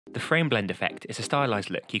The frame blend effect is a stylized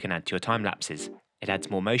look you can add to your time lapses. It adds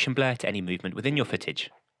more motion blur to any movement within your footage.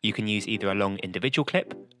 You can use either a long individual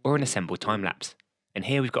clip or an assembled time lapse. And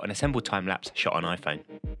here we've got an assembled time lapse shot on iPhone.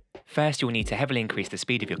 First, you'll need to heavily increase the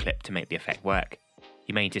speed of your clip to make the effect work.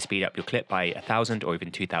 You may need to speed up your clip by 1000 or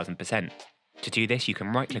even 2000%. To do this, you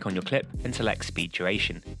can right-click on your clip and select Speed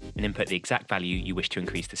Duration, and input the exact value you wish to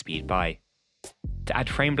increase the speed by. To add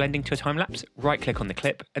frame blending to a time-lapse, right-click on the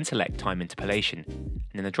clip and select Time Interpolation,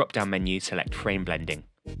 and in the drop-down menu select Frame Blending.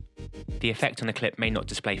 The effect on the clip may not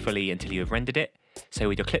display fully until you have rendered it, so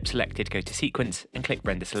with your clip selected, go to Sequence and click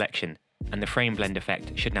Render Selection, and the frame blend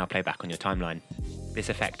effect should now play back on your timeline. This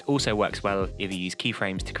effect also works well if you use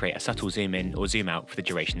keyframes to create a subtle zoom in or zoom out for the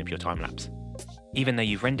duration of your time-lapse. Even though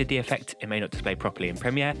you've rendered the effect, it may not display properly in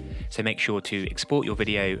Premiere, so make sure to export your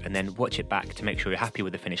video and then watch it back to make sure you're happy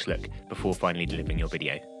with the finished look before finally delivering your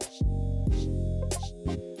video.